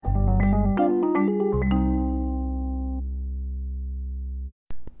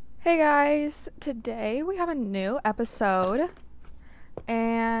Hey guys, today we have a new episode,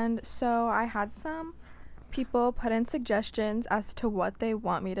 and so I had some people put in suggestions as to what they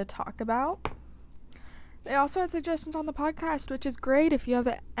want me to talk about. They also had suggestions on the podcast, which is great. If you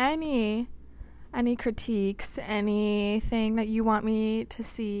have any critiques, anything that you want me to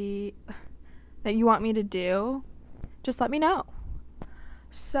see, that you want me to do, just let me know.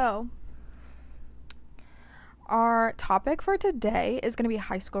 So our topic for today is going to be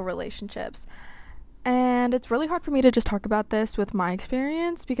high school relationships. And it's really hard for me to just talk about this with my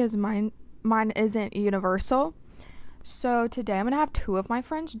experience because mine isn't universal. So today I'm going to have two of my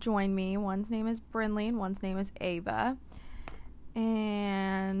friends join me. One's name is Brinley and one's name is Ava.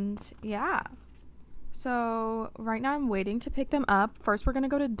 And yeah. So right now I'm waiting to pick them up. First we're going to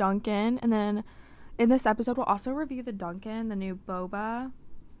go to Dunkin', and then in this episode we'll also review the Dunkin', the new boba,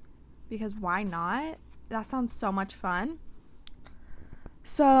 because why not? That sounds so much fun.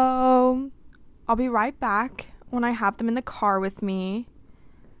 So I'll be right back when I have them in the car with me.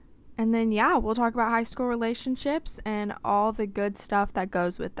 And then, yeah, we'll talk about high school relationships and all the good stuff that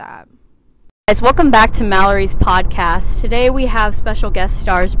goes with that. Guys, welcome back to Mallory's podcast. Today we have special guest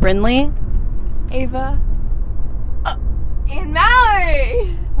stars Brinley, Ava, and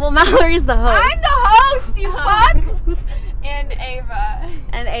Mallory. Well, Mallory's the host. I'm the host, you fuck. And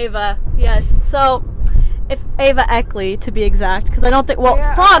Ava. Yes. So, if Ava Eckley, to be exact, because I don't think,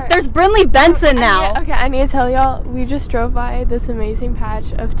 there's Brinley Benson now. I need to tell y'all, we just drove by this amazing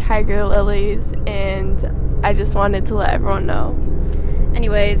patch of tiger lilies, and I just wanted to let everyone know.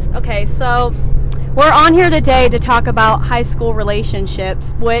 Anyways, okay, so we're on here today to talk about high school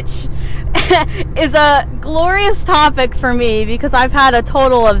relationships, which is a glorious topic for me because I've had a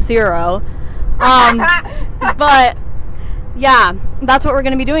total of 0. But yeah, that's what we're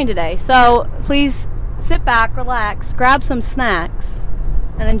going to be doing today. So please sit back, relax, grab some snacks,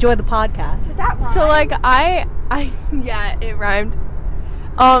 and enjoy the podcast. Did that rhyme? So like yeah, it rhymed.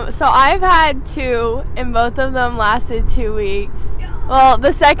 So I've had 2, and both of them lasted 2 weeks. Well,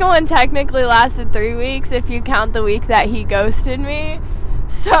 the second one technically lasted 3 weeks if you count the week that he ghosted me.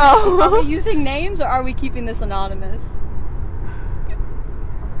 So are we using names or are we keeping this anonymous?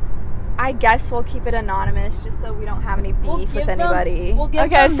 I guess we'll keep it anonymous just so we don't have any beef with anybody.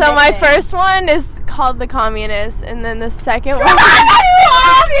 Okay, so my first one is called the Communist, and then the second one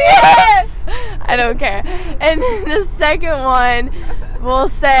I don't care. And the second one we'll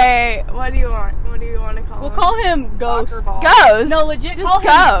say, what do you want to call him? We'll call him Ghost. Ghost. No, legit, just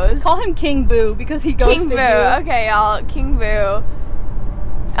Ghost. Call him King Boo because he ghosted King Boo. you. Okay, y'all, King Boo.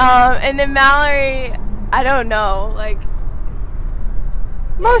 And then Mallory, I don't know, like,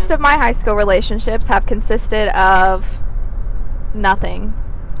 most of my high school relationships have consisted of nothing.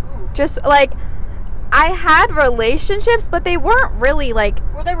 Ooh. Just, like, I had relationships, but they weren't really, like...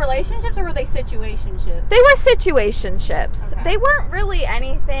 Were they relationships or were they situationships? They were situationships. Okay. They weren't really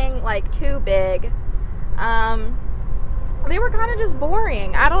anything, like, too big. They were kind of just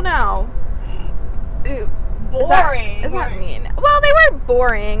boring. I don't know. Boring? Is that mean? Well, they weren't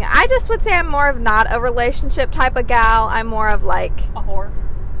boring. I just would say I'm more of not a relationship type of gal. I'm more of, like... A whore?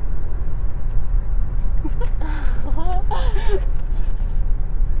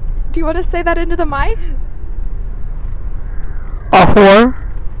 Do you want to say that into the mic? A whore?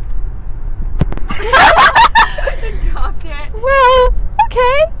 dropped it. Well,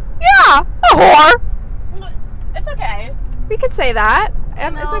 okay. Yeah, a whore. It's okay. We could say that. No.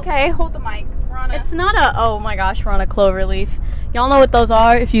 It's okay. Hold the mic. We're on It's not a, oh my gosh, we're on a Cloverleaf. Y'all know what those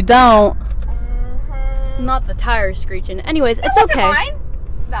are? If you don't, not the tires screeching. Anyways, it's okay. Mine?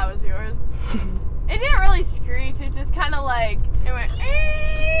 That was yours. It didn't really screech, it just kind of like, it went,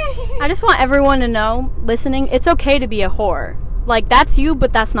 I just want everyone to know, listening, it's okay to be a whore. Like, that's you,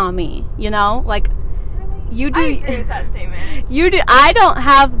 but that's not me, you know? Like, you do... I agree with that statement. You do... I don't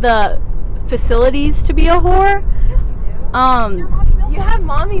have the facilities to be a whore. Yes, you do. You have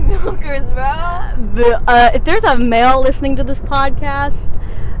mommy milkers, bro. If there's a male listening to this podcast...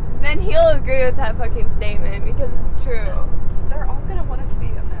 Then he'll agree with that fucking statement, because it's true. They're all gonna want to see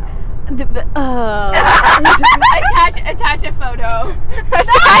him now. Attach a photo.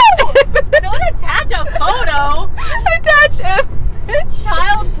 Don't attach a photo! Attach him!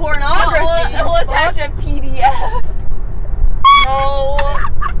 Child pornography. We'll attach a PDF. No.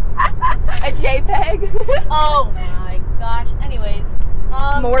 A JPEG. Oh my gosh. Anyways.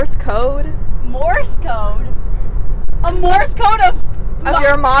 Morse code Morse code? A Morse code of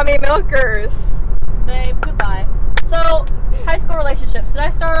your mommy milkers. Babe, goodbye. So, high school relationships. Did I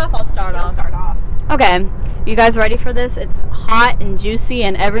start off? I'll start off. Start off. Okay. You guys ready for this? It's hot and juicy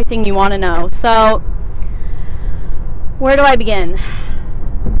and everything you want to know. So, where do I begin?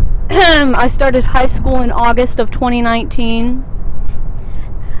 I started high school in August of 2019.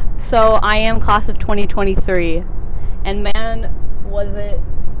 So I am class of 2023. And man,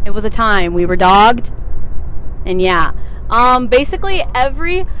 it was a time. We were dogged. And yeah. Basically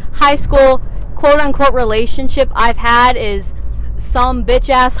every high school quote unquote relationship I've had is some bitch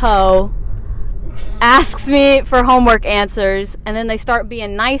ass hoe asks me for homework answers, and then they start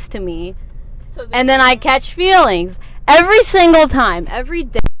being nice to me, and then I catch feelings every single time, every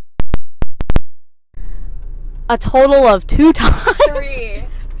day. A total of 2 times. 3.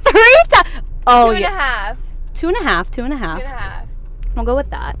 3 times. Oh, 2.5. 2.5. 2.5. I'll go with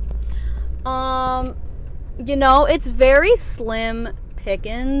that. You know, it's very slim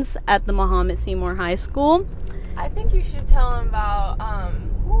pickings at the Muhammad Seymour High School. I think you should tell him about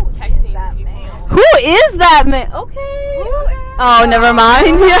texting that people. man? Who is that man? Okay. Oh, never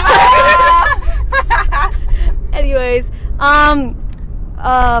mind. Anyways, and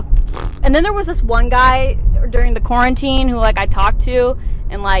then there was this one guy during the quarantine who, like, I talked to,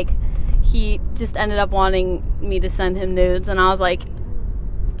 and, like, he just ended up wanting me to send him nudes, and I was like,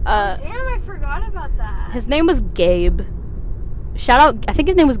 Damn, I forgot about that. his name was Gabe. Shout out, I think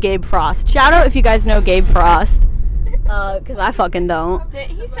his name was Gabe Frost. Shout out if you guys know Gabe Frost. Because I fucking don't. Did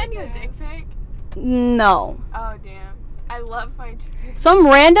he send you a dick pic? No. Oh, damn. I love my trick. Some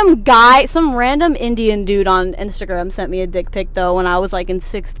random Indian dude on Instagram sent me a dick pic, though, when I was, like, in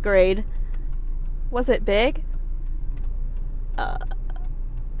 6th grade. Was it big? I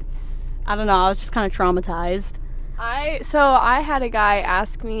don't know, I was just kind of traumatized. I had a guy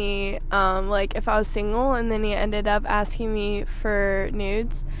ask me, like, if I was single, and then he ended up asking me for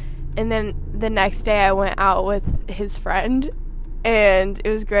nudes. And then the next day I went out with his friend, and it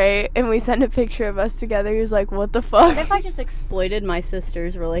was great. And we sent a picture of us together. He was like, what the fuck? What if I just exploited my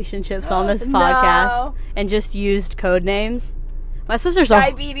sister's relationships on this podcast and just used code names? My sister's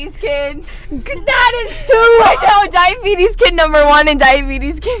Diabetes kid. That is too. I know, diabetes kid number 1 and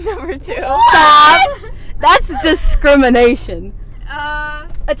diabetes kid number 2. Stop! That's discrimination.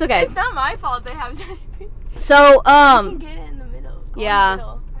 It's okay. It's not my fault they have diabetes. So, You can get it in the middle. Go yeah. in the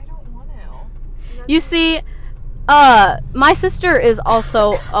middle. I don't want to. you see, my sister is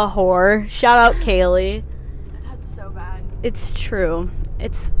also a whore. Shout out Kaylee. That's so bad. It's true.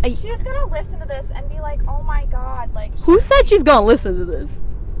 It's She's gonna listen to this and be like, oh my god, like, who said she's gonna listen to this?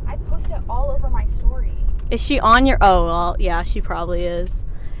 I post it all over my story. Is she on your? Oh, well, yeah, she probably is.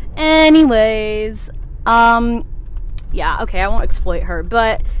 Anyways, yeah, okay, I won't exploit her.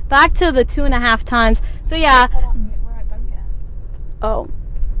 But back to the 2.5 times. So yeah. Hold on, we're at Dunkin'. Oh.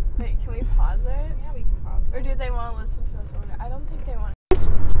 Wait, can we pause it? Yeah, we can pause. Or do they want to listen to us over? I don't think they want.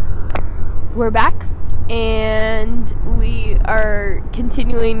 We're back, and we are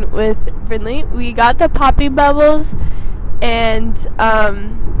continuing with Brindley. We got the poppy bubbles, and I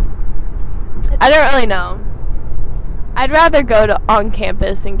don't really know. I'd rather go to on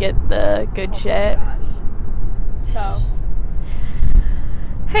campus and get the good shit. So,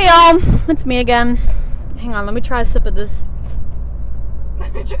 Hey y'all, it's me again. Hang on, let me try a sip of this.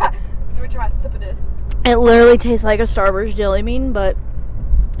 Let me try a sip of this. It literally tastes like a Starburst jelly bean, but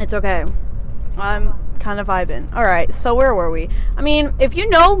it's okay. I'm kind of vibing. Alright, so where were we? I mean, if you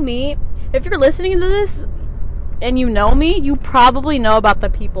know me, if you're listening to this and you know me, you probably know about the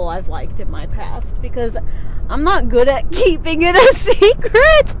people I've liked in my past, because I'm not good at keeping it a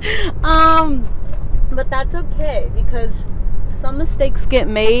secret. But that's okay, because some mistakes get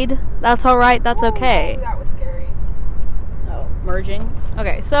made. That's alright, that's okay. That was scary. Oh, merging.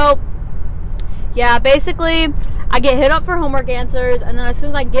 Okay, so yeah, basically I get hit up for homework answers, and then as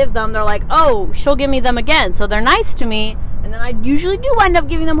soon as I give them, they're like, oh, she'll give me them again. So they're nice to me, and then I usually do end up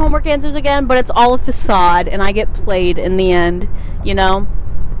giving them homework answers again, but it's all a facade, and I get played in the end, you know?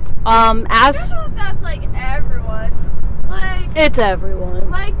 I don't know if that's like everyone. Like, It's everyone.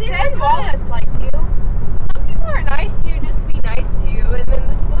 like they Ben would Wallace liked you. some people are nice to you just to be nice to you, and then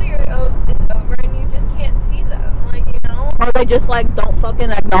the school year is over and you just can't see them, like, you know? Or they just, like, don't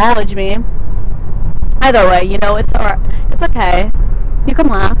fucking acknowledge me. Either way, you know, it's alright. It's okay. You can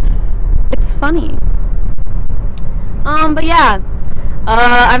laugh. It's funny. But yeah.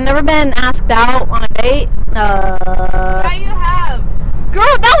 I've never been asked out on a date. Yeah, you have.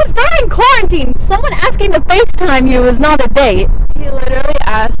 Girl, that was during quarantine. Someone asking to FaceTime you is not a date. He literally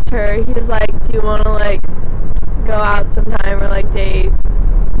asked her, he was like, do you want to, like, go out sometime or, like, date?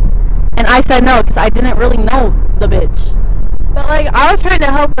 And I said no, because I didn't really know the bitch. But, like, I was trying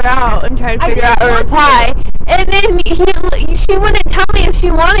to help her out and try to figure out a didn't want reply. And then she wouldn't tell me if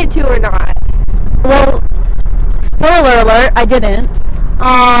she wanted to or not. Well, spoiler alert, I didn't.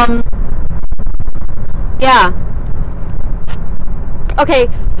 Yeah. Okay,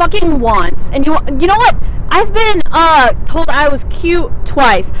 fucking once. And you know what? I've been told I was cute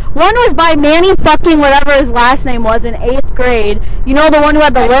twice. One was by Manny fucking whatever his last name was in 8th grade. You know, the one who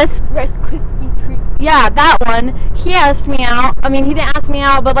had the lisp? Yeah, that one. He asked me out. I mean, he didn't ask me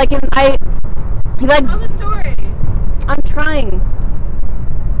out, but like, he like. Tell the story. I'm trying.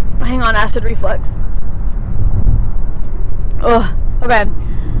 Hang on, acid reflux. Ugh. Okay.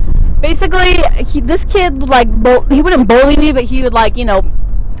 Basically, this kid like he wouldn't bully me, but he would like, you know,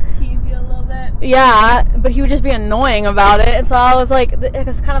 Tease you a little bit. yeah, but he would just be annoying about it. And so I was like, I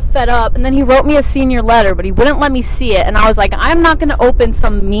was kind of fed up. And then he wrote me a senior letter, but he wouldn't let me see it. And I was like, I'm not going to open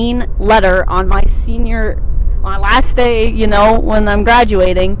some mean letter on my last day, you know, when I'm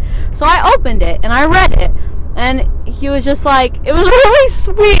graduating. So I opened it and I read it. And he was just like, it was really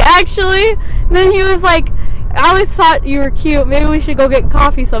sweet, actually. And then he was like, I always thought you were cute. Maybe we should go get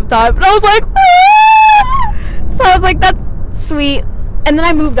coffee sometime. And I was like, ah! So I was like, that's sweet. And then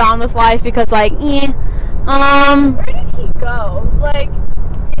I moved on with life because, like, Where did he go? Like,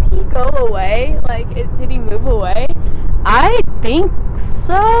 did he go away? Like, did he move away? I think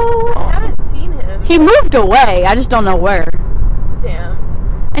so. I haven't seen him. He moved away. I just don't know where. Damn.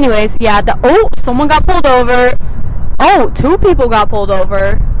 Anyways, yeah, someone got pulled over. Oh, 2 people got pulled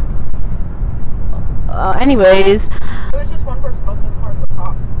over. Anyways. It was just one person booked the car for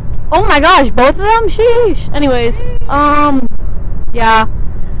cops. Oh my gosh, both of them? Sheesh. Anyways, yeah.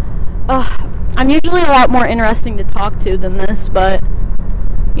 I'm usually a lot more interesting to talk to than this, but,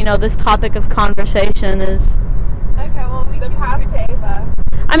 you know, this topic of conversation is... Okay, well, we can pass to Ava.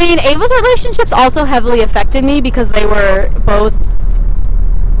 I mean, Ava's relationships also heavily affected me because they were both...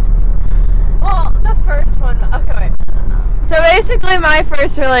 Well, the first one. Okay, wait. So basically, my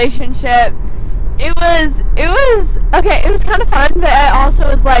first relationship, it was okay. It was kind of fun, but it also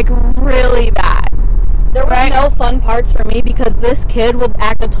was like really bad. There were no fun parts for me because this kid would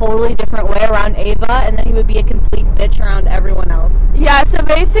act a totally different way around Ava, and then he would be a complete bitch around everyone else. Yeah. So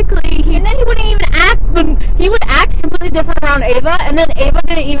basically, And then he wouldn't even act. He would act completely different around Ava, and then Ava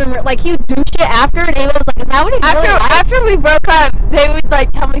didn't even like. He would do shit after, and Ava was like, "Is that what he's really like?" after we broke up, they would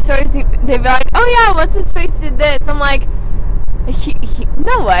like tell me stories. They'd be like, "Oh yeah, what's his face did this?" I'm like,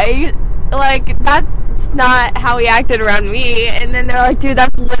 "No way." Like, that's not how he acted around me. And then they're like, dude,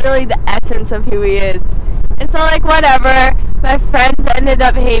 that's literally the essence of who he is. And so, like, whatever. My friends ended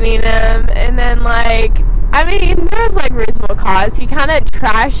up hating him. And then, like, I mean, there was, like, reasonable cause. He kind of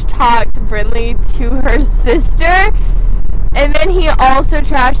trash-talked Brinley to her sister. And then he also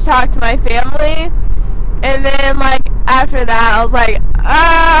trash-talked my family. And then, like, after that, I was like,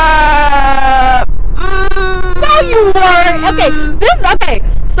 No, you weren't. Okay.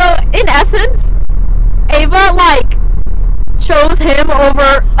 So, in essence, Ava, like, chose him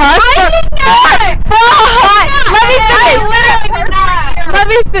over us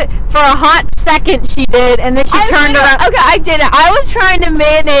for a hot second she did, and then she turned around. Okay, I did it. I was trying to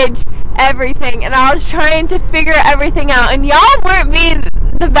manage everything, and I was trying to figure everything out, and y'all weren't being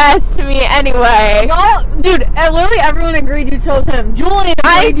the best to me anyway. Y'all, dude, literally everyone agreed you chose him. Julian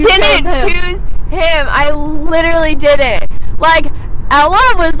agreed you chose him. I didn't choose him. I literally didn't. Like,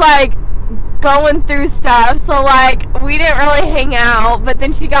 Ella was, like, going through stuff, so, like, we didn't really hang out, but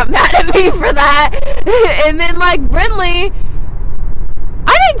then she got mad at me for that. And then, like, Brinley,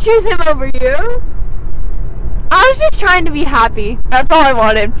 I didn't choose him over you. I was just trying to be happy. That's all I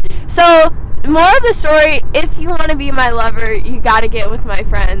wanted. So, more of the story, if you want to be my lover, you gotta get with my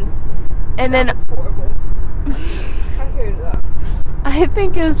friends. And then... That's horrible. I hated that. I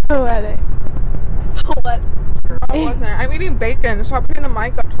think it was poetic. What? I wasn't. I'm eating bacon. Stop putting the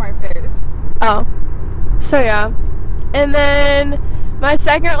mic up to my face. Oh. So, yeah. And then my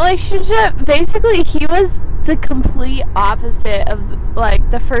second relationship, basically, he was the complete opposite of, like,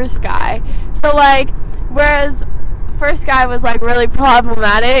 the first guy. So, like, whereas first guy was, like, really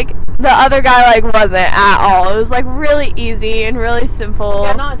problematic, the other guy, like, wasn't at all. It was, like, really easy and really simple.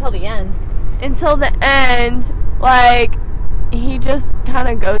 Yeah, not until the end. Until the end, like, he just kind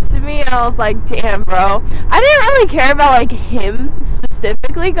of ghosted me, and I was like, damn, bro. I didn't really care about, like, him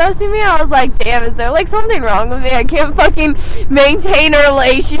specifically ghosting me. I was like, damn, is there, like, something wrong with me? I can't fucking maintain a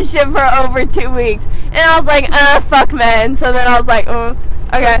relationship for over 2 weeks. And I was like, fuck men. So then I was like,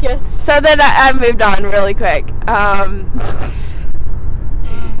 okay. Yes. So then I moved on really quick.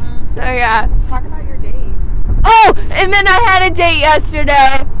 So, yeah. Talk about your date. Oh, and then I had a date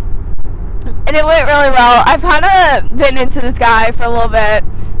yesterday. And it went really well. I've kind of been into this guy for a little bit,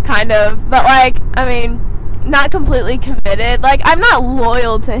 kind of. But, like, I mean, not completely committed. Like, I'm not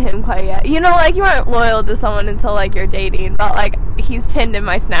loyal to him quite yet. You know, like, you aren't loyal to someone until, like, you're dating. But, like, he's pinned in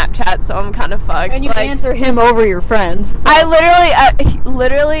my Snapchat, so I'm kind of fucked. And you like, answer him over your friends. So. I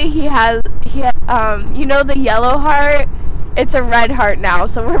literally, he has, you know, the yellow heart? It's a red heart now,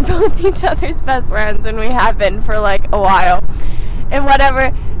 so we're both each other's best friends, and we have been for, like, a while. And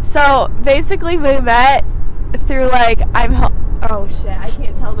whatever. So, basically, we met through, like, oh shit, I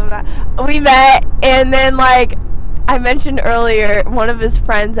can't tell them that. We met, and then, like, I mentioned earlier, one of his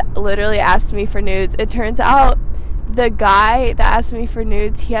friends literally asked me for nudes. It turns out the guy that asked me for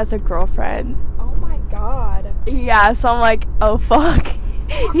nudes, he has a girlfriend. Oh my god. Yeah, so I'm like, oh fuck.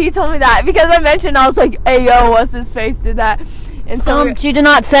 He told me that because I mentioned, I was like, hey yo, what's his face did that. And so she did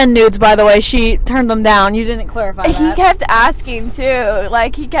not send nudes, by the way. She turned them down. You didn't clarify that. He kept asking too.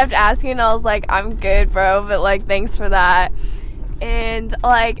 Like, he kept asking. I was like, I'm good, bro, but like, thanks for that. And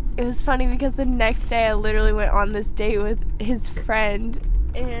like, it was funny because the next day I literally went on this date with his friend,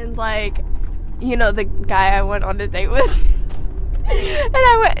 and like, you know, the guy I went on a date with. And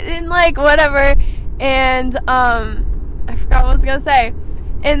I went, and like, whatever, and I forgot what I was gonna say.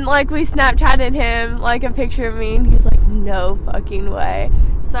 And like, we Snapchatted him like a picture of me, and he was like, no fucking way.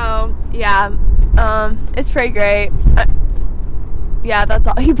 So yeah, it's pretty great. Yeah, that's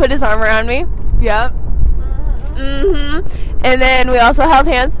all. He put his arm around me. Yep. And then we also held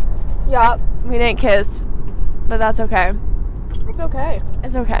hands. Yup. We didn't kiss, but that's okay. It's okay.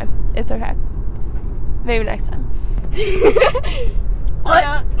 It's okay. It's okay. Maybe next time. What?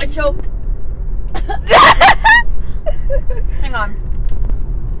 I choked. Hang on.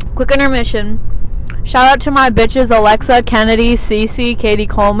 Quick intermission. Shout out to my bitches Alexa, Kennedy, Cece, Katie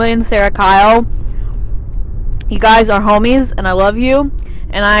Coleman, Sarah Kyle. You guys are homies, and I love you.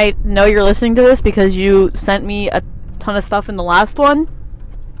 And I know you're listening to this because you sent me a ton of stuff in the last one.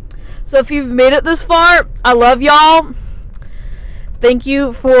 So if you've made it this far, I love y'all. Thank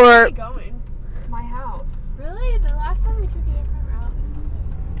you for... Where are we going? My house. Really? The last time we took a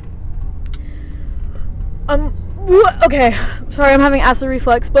different route. Okay. Sorry, I'm having acid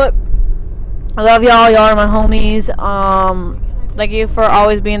reflux, but I love y'all. Y'all are my homies. Thank you for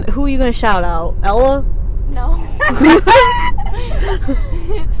always being... Who are you going to shout out? Ella? No.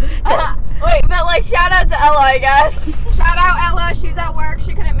 Wait, but like, shout out to Ella, I guess. Shout out Ella. She's at work.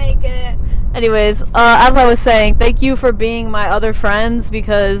 She couldn't make it. Anyways, as I was saying, thank you for being my other friends,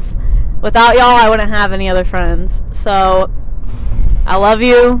 because without y'all, I wouldn't have any other friends. So, I love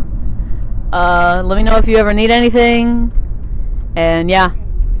you. Let me know if you ever need anything. And yeah.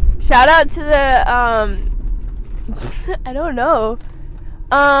 Shout out to the, I don't know.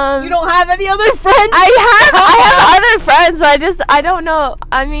 You don't have any other friends? I have other friends, but I don't know.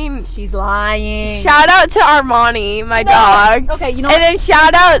 I mean, she's lying. Shout out to Armani, my dog. Okay, you know. And then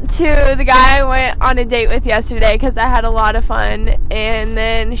shout out to the guy I went on a date with yesterday, because I had a lot of fun. And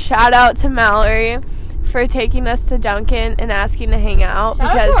then shout out to Mallory for taking us to Dunkin' and asking to hang out.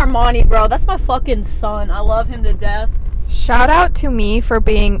 Shout out to Armani, bro. That's my fucking son. I love him to death. Shout out to me for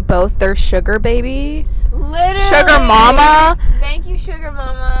being both their sugar baby. Literally. Sugar mama. Thank you, sugar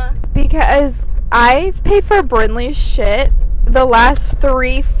mama. Because I've paid for Brinley's shit the last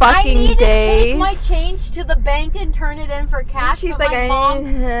 3 fucking days. I need to take my change to the bank and turn it in for cash. She's but like,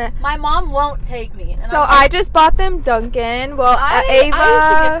 my mom won't take me. And so I just bought them Dunkin'. Well, I used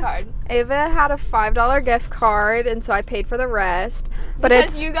a gift card. Ava had a $5 gift card, and so I paid for the rest. But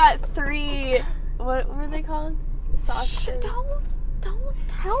because you got 3. What were they called? Sausages. Don't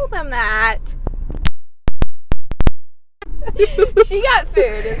tell them that. She got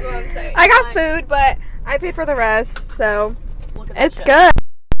food, is what I'm saying. I got food, but I paid for the rest, so it's shit. good.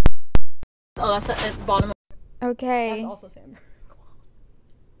 Oh, that's at the bottom. Okay. That's also Sam.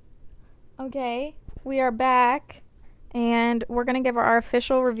 Okay, we are back, and we're gonna give our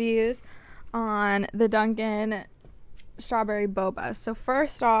official reviews on the Dunkin' strawberry boba. So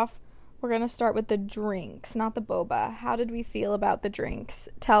first off, we're gonna start with the drinks, not the boba. How did we feel about the drinks?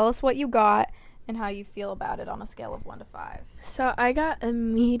 Tell us what you got and how you feel about it on a scale of 1 to 5. So I got a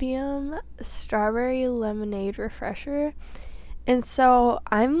medium strawberry lemonade refresher. And so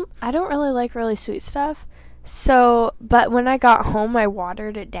I don't really like really sweet stuff. So, but when I got home, I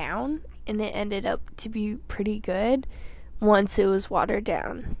watered it down, and it ended up to be pretty good once it was watered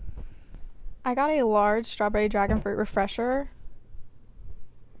down. I got a large strawberry dragon fruit refresher,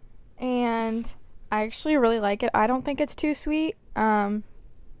 and I actually really like it. I don't think it's too sweet.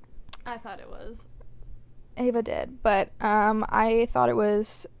 I thought it was. Ava did, but I thought it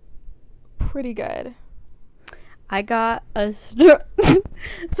was pretty good. I got a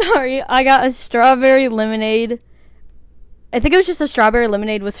strawberry lemonade I think it was just a strawberry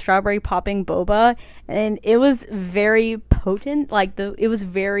lemonade with strawberry popping boba, and it was very potent. Like it was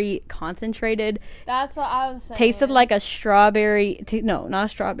very concentrated. That's what I was saying. Tasted like a strawberry. No, not a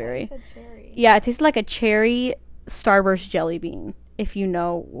strawberry. I said cherry. Yeah, it tasted like a cherry Starburst jelly bean. If you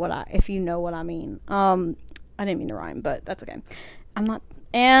know what I mean. I didn't mean to rhyme, but that's okay. I'm not.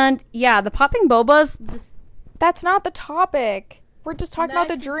 And yeah, the popping bobas. That's not the topic. We're just talking about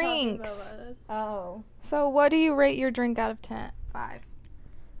the drinks. Oh. So what do you rate your drink out of 10? 5.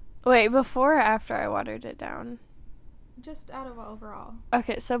 Wait, before or after I watered it down? Just out of overall.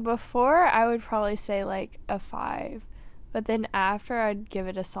 Okay, so before I would probably say like a 5, but then after I'd give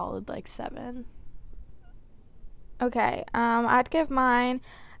it a solid like 7. Okay, I'd give mine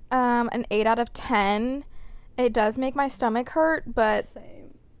an 8 out of 10. It does make my stomach hurt, but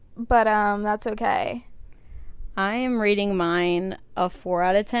that's okay. I am rating mine a 4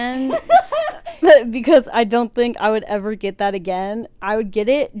 out of 10 because I don't think I would ever get that again. I would get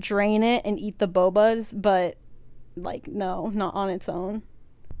it, drain it, and eat the bobas, but like no, not on its own.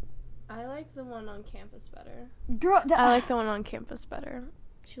 I like the one on campus better. Girl, I like the one on campus better.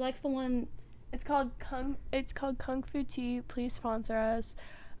 She likes the one. It's called Kung Fu Tea. Please sponsor us.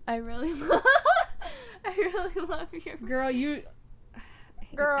 I really love your Girl,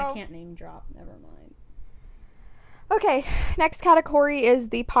 Girl. I can't name drop. Never mind. Okay, next category is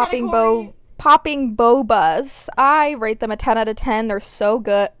the popping bobas. I rate them a 10 out of 10. They're so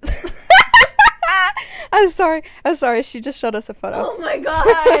good. I'm sorry. She just showed us a photo. Oh my god.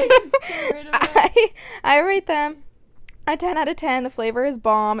 I rate them a 10 out of 10. The flavor is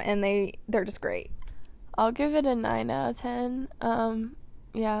bomb, and they're just great. I'll give it a 9 out of 10.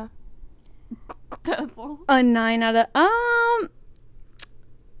 Yeah. That's all. A 9 out of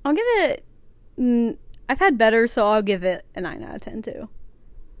I'll give it. I've had better, so I'll give it a 9 out of 10 too.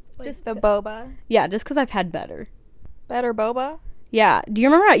 Just the boba. Yeah, just because I've had better. Better boba. Yeah. Do you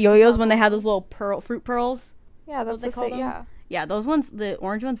remember at Yo-Yo's when they had those little fruit pearls? Yeah, that's what they call them? Yeah. Yeah, those ones, the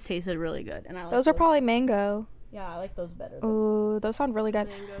orange ones tasted really good, and I like those are probably mango. Yeah, I like those better. Ooh, those sound really good.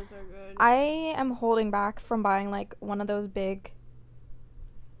 Mangoes are good. I am holding back from buying like one of those big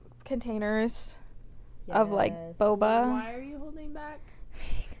containers of like boba. Why are you holding back?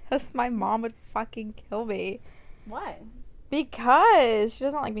 Because my mom would fucking kill me. Why? Because she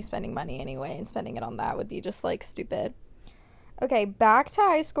doesn't like me spending money anyway, and spending it on that would be just like stupid. Okay, back to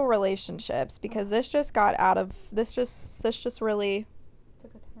high school relationships, because this just really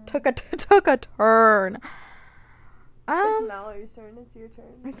took a turn. It's Mallory's turn. It's your turn.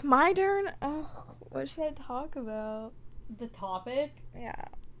 It's my turn. Oh, what should I talk about? The topic? Yeah.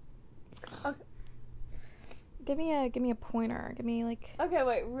 Okay. Give me a pointer. Give me like. Okay,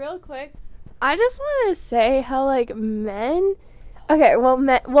 wait, real quick. I just want to say how like men. Okay,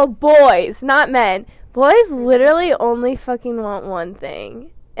 well, boys, not men. Boys literally only fucking want one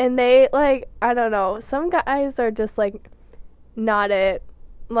thing, and they like, I don't know. Some guys are just like, not it.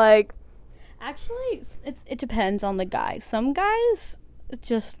 Like, actually, it depends on the guy. Some guys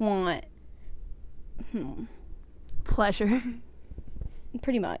just want pleasure.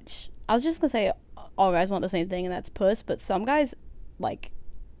 Pretty much. I was just gonna say all guys want the same thing, and that's puss. But some guys like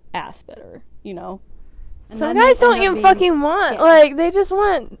ass better, you know. And some guys don't even fucking want, like, they just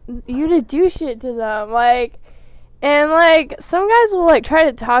want you to do shit to them, like, and, like, some guys will, like, try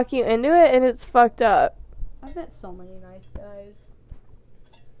to talk you into it, and it's fucked up. I've met so many nice guys.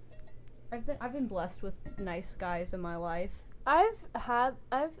 I've been blessed with nice guys in my life. I've had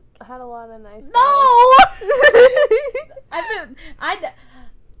a lot of nice guys. No!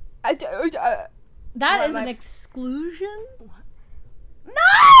 That is an exclusion?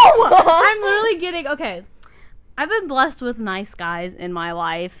 No! I'm literally getting, okay. I've been blessed with nice guys in my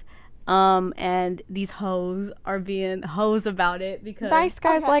life, and these hoes are being hoes about it because nice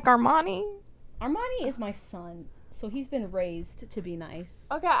guys like Armani. Armani is my son, so he's been raised to be nice.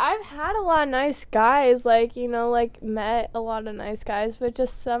 Okay, I've had a lot of nice guys, like, you know, like, met a lot of nice guys, but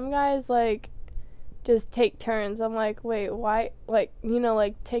just some guys, like, just take turns. I'm like, wait, why? Like, you know,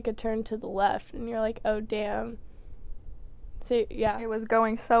 like, take a turn to the left, and you're like, oh, damn. So, yeah. It was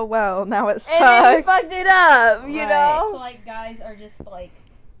going so well, now it sucks. And then you fucked it up, you know? So, like, guys are just, like...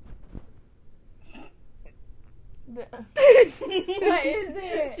 What is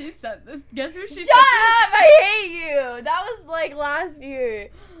it? She said this. Guess who she Shut up! I hate you! That was, like, last year.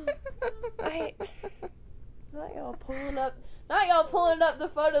 Not y'all pulling up the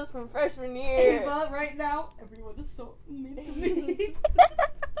photos from freshman year. Well, right now, everyone is so mean to me.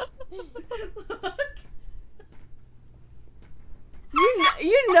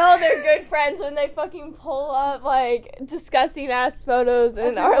 You know they're good friends when they fucking pull up, like, disgusting ass photos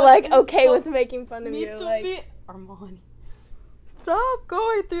and are like okay with making fun of you. Like, Armani. Stop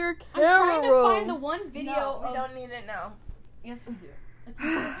going through your I'm camera trying to roll. find the one video. No, we of... don't need it now. Yes, we do. It's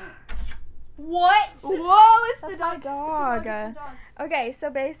important. What? Whoa, it's That's the my dog. dog. It's the dog. Okay, so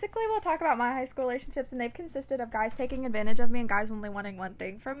basically we'll talk about my high school relationships, and they've consisted of guys taking advantage of me and guys only wanting one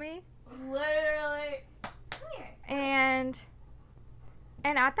thing from me. Literally. Come here. And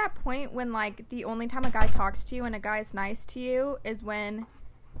at that point when, like, the only time a guy talks to you and a guy is nice to you is when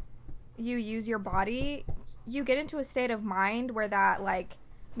you use your body, you get into a state of mind where that, like,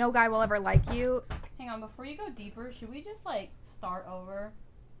 no guy will ever like you. Hang on, before you go deeper, should we just, like, start over?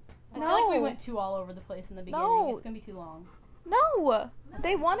 I No. feel like we went too all over the place in the beginning. No. It's gonna be too long. No!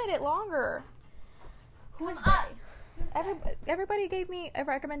 They wanted it longer. Who's Everybody gave me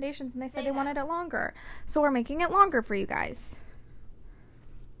recommendations and they said Say they that. wanted it longer. So we're making it longer for you guys.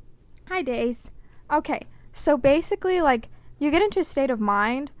 Hi, Days. Okay, so basically, like, you get into a state of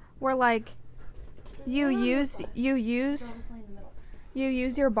mind where, like, you use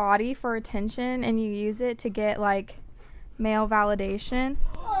your body for attention and you use it to get, like, male validation.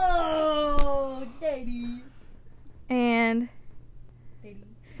 Oh, daddy. And Daddy.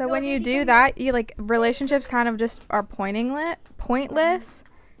 so No, when you baby, do come that, you, like, relationships kind of just are pointless.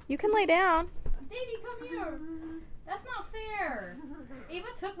 You can lay down. Daddy, come here. That's not fair. Ava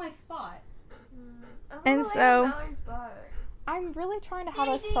took my spot. And so I'm really trying to have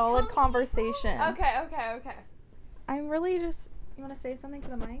a Daddy, solid come conversation. Okay. I'm really just. You want to say something to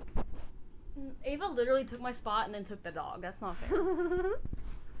the mic? Ava literally took my spot and then took the dog. That's not fair. You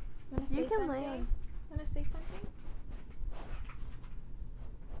want to say You can something? lay. Want to say something?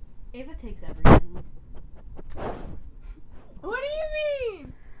 Ava takes everything. What do you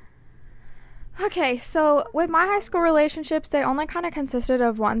mean? Okay, so with my high school relationships, they only kind of consisted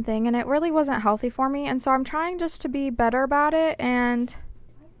of one thing, and it really wasn't healthy for me. And so I'm trying just to be better about it, and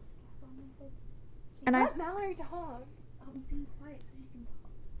I. Let Mallory talk. I'm being quiet so you can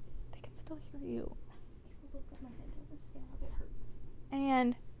talk. They can still hear you. Look at my head. It hurts.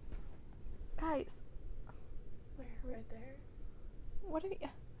 And guys, Right there. what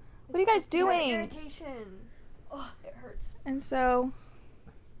are you guys doing? Irritation. Oh, it hurts. And so.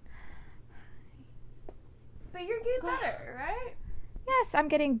 But you're getting better, right? Yes, I'm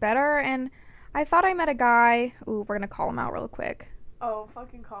getting better, and I thought I met a guy. Ooh, we're gonna call him out real quick. Oh,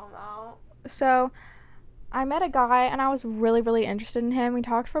 fucking call him out. So, I met a guy, and I was really, really interested in him. We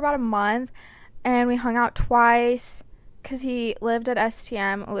talked for about a month, and we hung out twice, because he lived at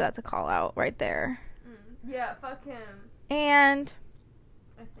STM. Oh, that's a call out right there. Yeah, fuck him. And,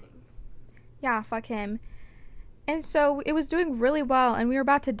 I think. yeah, fuck him. And so, it was doing really well, and we were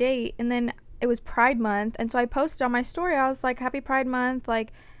about to date, and then it was Pride Month, and so I posted on my story, I was like, Happy Pride Month,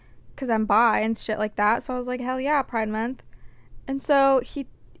 like, because I'm bi and shit like that, so I was like, hell yeah, Pride Month. And so he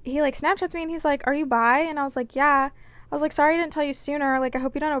like Snapchats me and he's like, are you bi? And I was like, yeah. I was like, sorry I didn't tell you sooner, like, I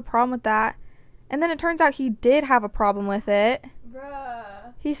hope you don't have a problem with that. And then it turns out he did have a problem with it.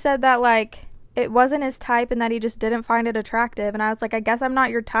 Bruh. He said that, like, it wasn't his type and that he just didn't find it attractive, and I was like, I guess I'm not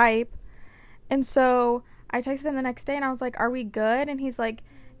your type. And so I texted him the next day and I was like, are we good? And he's like,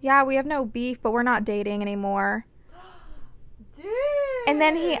 yeah, we have no beef, but we're not dating anymore. Dude. And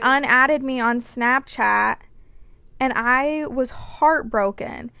then he unadded me on Snapchat, and I was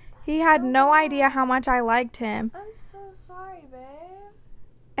heartbroken. He had no idea how much I liked him. I'm so sorry, babe.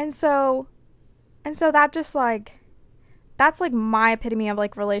 And so that just, like, that's, like, my epitome of,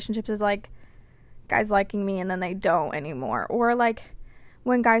 like, relationships is, like, guys liking me and then they don't anymore. Or, like,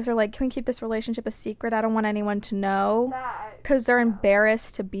 when guys are like, can we keep this relationship a secret? I don't want anyone to know. That. Because they're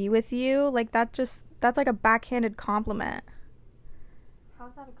embarrassed to be with you. Like, that's like a backhanded compliment.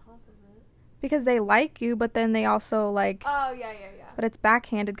 How's that a compliment? Because they like you, but then they also, like, Oh, yeah. but it's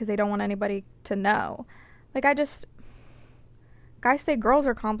backhanded because they don't want anybody to know. Like, guys say girls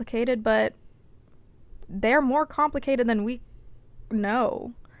are complicated, but they're more complicated than we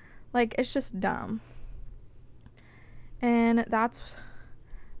know. Like, it's just dumb. And that's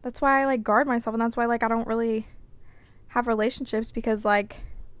why I, like, guard myself, and that's why, like, I don't really have relationships, because, like,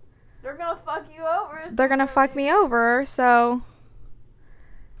 They're gonna fuck you over. they're gonna fuck me over, so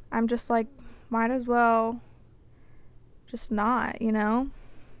I'm just like, might as well just not, you know?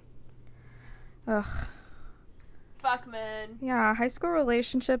 Ugh. Fuck, man. Yeah, high school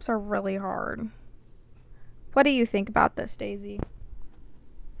relationships are really hard. What do you think about this, Daisy?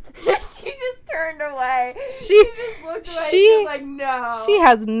 She just turned away. She just looked away. She was like, no. She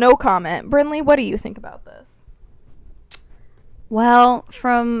has no comment. Brinley, what do you think about this? Well,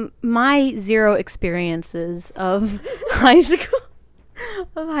 from my 0 experiences of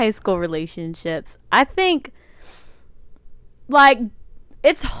high school relationships, I think, like,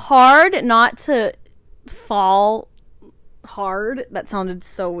 it's hard not to fall hard. That sounded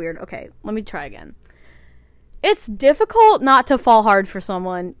so weird. Okay, let me try again. It's difficult not to fall hard for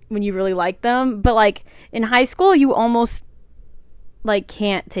someone when you really like them, but like in high school you almost like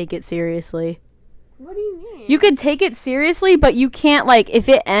can't take it seriously. What do you mean? You could take it seriously, but you can't, like, if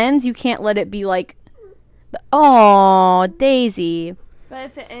it ends, you can't let it be like, oh, Daisy. But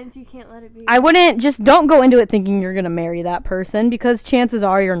if it ends, you can't let it be. I wouldn't, just don't go into it thinking you're gonna marry that person, because chances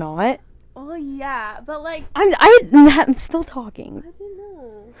are you're not. Oh yeah, but like I'm still talking. I don't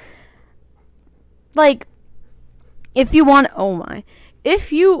know. Like, if you want, oh my,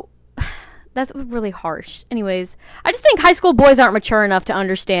 if you, that's really harsh. Anyways, I just think high school boys aren't mature enough to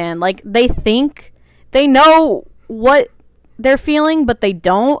understand. Like, they think they know what they're feeling, but they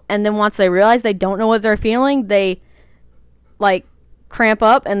don't. And then once they realize they don't know what they're feeling, they, like, cramp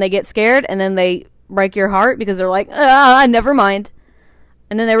up and they get scared. And then they break your heart because they're like, never mind.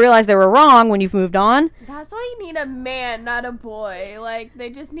 And then they realize they were wrong when you've moved on. That's why you need a man, not a boy. Like, they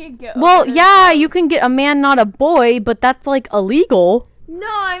just need to get Well, over yeah, themselves. you can get a man, not a boy, but that's, like, illegal. No,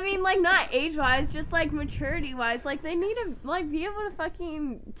 I mean, like, not age-wise, just, like, maturity-wise. Like, they need to, like, be able to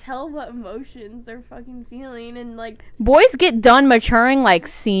fucking tell what emotions they're fucking feeling and, like... Boys get done maturing, like,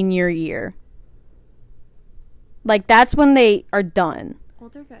 senior year. Like, that's when they are done.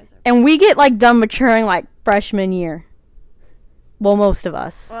 Older guys are... And we get, like, done maturing, like, freshman year. Well, most of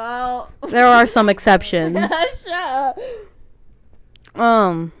us. Well... There are some exceptions. Shut up.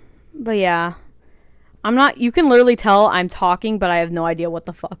 But yeah. I'm not, you can literally tell I'm talking, but I have no idea what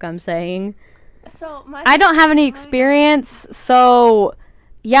the fuck I'm saying. So, I don't have any experience, so,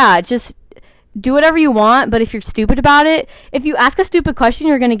 yeah, just do whatever you want, but if you're stupid about it, if you ask a stupid question,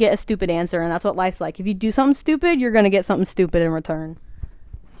 you're gonna get a stupid answer, and that's what life's like. If you do something stupid, you're gonna get something stupid in return.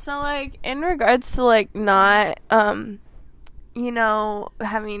 So, like, in regards to, like, not, you know,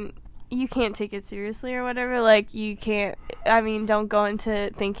 having... You can't take it seriously or whatever. Like, you can't... I mean, don't go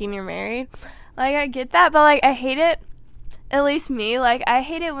into thinking you're married. Like, I get that, but, like, I hate it. At least me. Like, I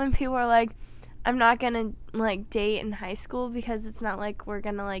hate it when people are like, I'm not gonna, like, date in high school because it's not like we're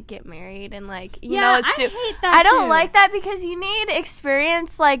gonna, like, get married and, like, you know, it's... I hate that, I don't too. like that because you need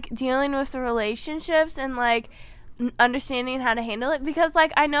experience, like, dealing with the relationships and, like, understanding how to handle it. Because,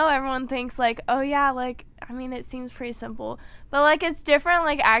 like, I know everyone thinks, like, oh, yeah, like, I mean, it seems pretty simple. But, like, it's different,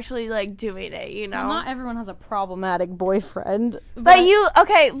 like, actually, like, doing it, you know? Well, not everyone has a problematic boyfriend. But you,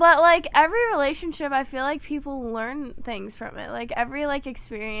 okay, but, like, every relationship, I feel like people learn things from it. Like, every, like,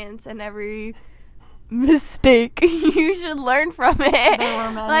 experience and every mistake, you should learn from it. There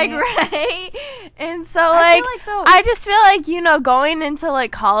were many. Like, right? And so, I like, feel like, though, I just feel like, you know, going into,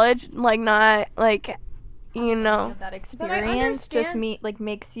 like, college, like, not, like, you know. That But I experience just understand-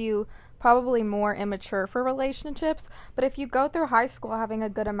 makes you probably more immature for relationships. But if you go through high school having a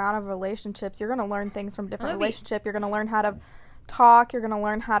good amount of relationships, you're going to learn things from different Maybe. relationships. You're going to learn how to talk. You're going to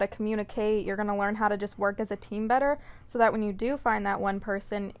learn how to communicate. You're going to learn how to just work as a team better, so that when you do find that one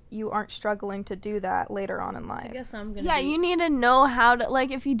person, you aren't struggling to do that later on in life. I guess I'm gonna Yeah, you need to know how to,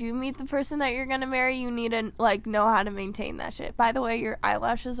 like, if you do meet the person that you're gonna marry, you need to, like, know how to maintain that shit. By the way, your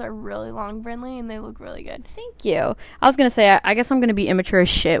eyelashes are really long, Brinley, and they look really good. Thank you. I was gonna say, I guess I'm gonna be immature as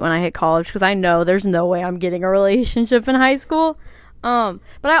shit when I hit college, because I know there's no way I'm getting a relationship in high school. But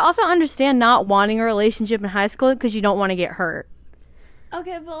I also understand not wanting a relationship in high school because you don't want to get hurt.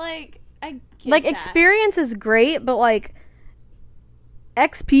 Okay, but, like, I get Like, that. experience is great, but, like,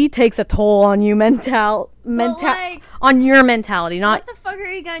 XP takes a toll on you like, on your mentality, not... what the fuck are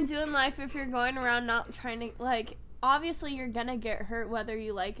you gonna do in life if you're going around not trying to, like, obviously you're gonna get hurt whether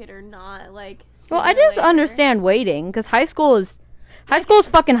you like it or not, like... Well, I sooner or just later. understand waiting, because high school is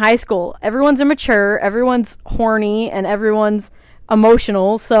fucking high school. Everyone's immature, everyone's horny, and everyone's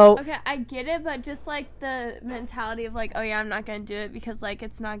emotional, so... Okay, I get it, but just, like, the mentality of, like, oh, yeah, I'm not gonna do it because, like,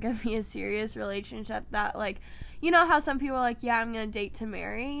 it's not gonna be a serious relationship that, like, you know how some people are like, yeah, I'm gonna date to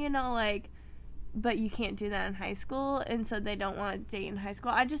marry, you know, like, but you can't do that in high school, and so they don't want to date in high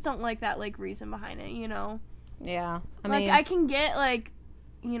school. I just don't like that, like, reason behind it, you know? Yeah, I can get, like,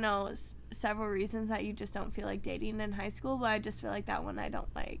 you know, several reasons that you just don't feel like dating in high school, but I just feel like that one I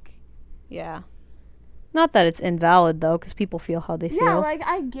don't like. yeah. Not that it's invalid, though, because people feel how they feel. Yeah, like,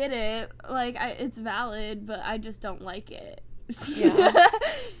 I get it. Like, it's valid, but I just don't like it. Yeah.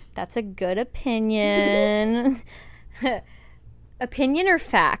 That's a good opinion. Opinion or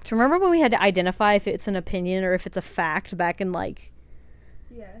fact? Remember when we had to identify if it's an opinion or if it's a fact back in, like...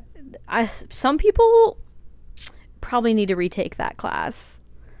 Yes. Some people probably need to retake that class.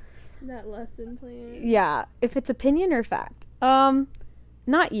 That lesson plan. Yeah, if it's opinion or fact.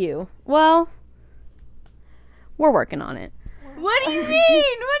 Not you. Well, we're working on it. What do you mean?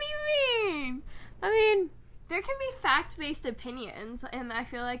 What do you mean? I mean, there can be fact-based opinions, and I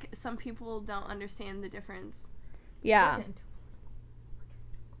feel like some people don't understand the difference. Yeah.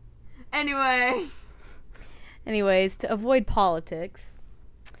 Anyways, to avoid politics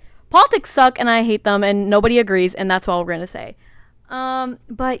suck and I hate them and nobody agrees, and that's all we're gonna say.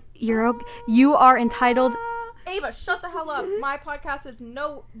 But you are entitled. Ava, shut the hell up. My podcast has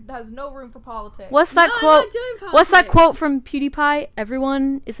no room for politics. What's that No, I'm quote? not doing What's that politics. quote from PewDiePie?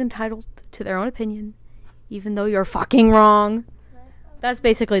 Everyone is entitled to their own opinion, even though you're fucking wrong. That's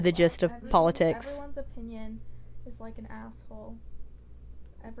basically the gist of politics. Everyone's opinion is like an asshole.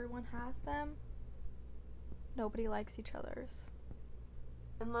 Everyone has them. Nobody likes each other's.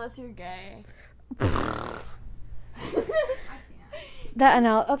 Unless you're gay. That and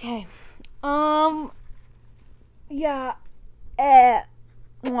out. Okay. Yeah.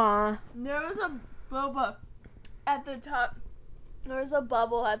 Mwah. There was a boba at the top. There was a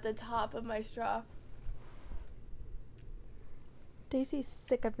bubble at the top of my straw. Daisy's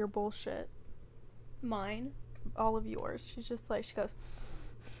sick of your bullshit. Mine. All of yours. She's just like, she goes,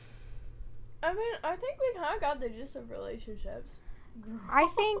 I mean, I think we kind of got the gist of relationships. I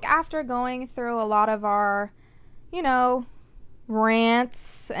think after going through a lot of our,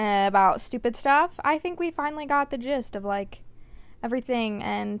 rants about stupid stuff, I think we finally got the gist of, like, everything,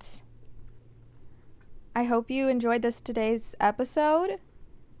 and I hope you enjoyed today's episode,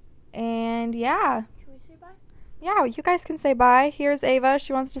 and yeah. Can we say bye? Yeah, you guys can say bye. Here's Ava.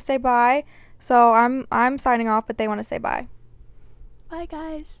 She wants to say bye, so I'm signing off, but they want to say bye. Bye,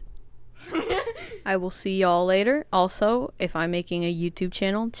 guys. I will see y'all later. Also, if I'm making a YouTube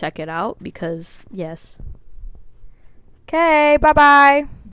channel, check it out because, yes. Okay, bye-bye.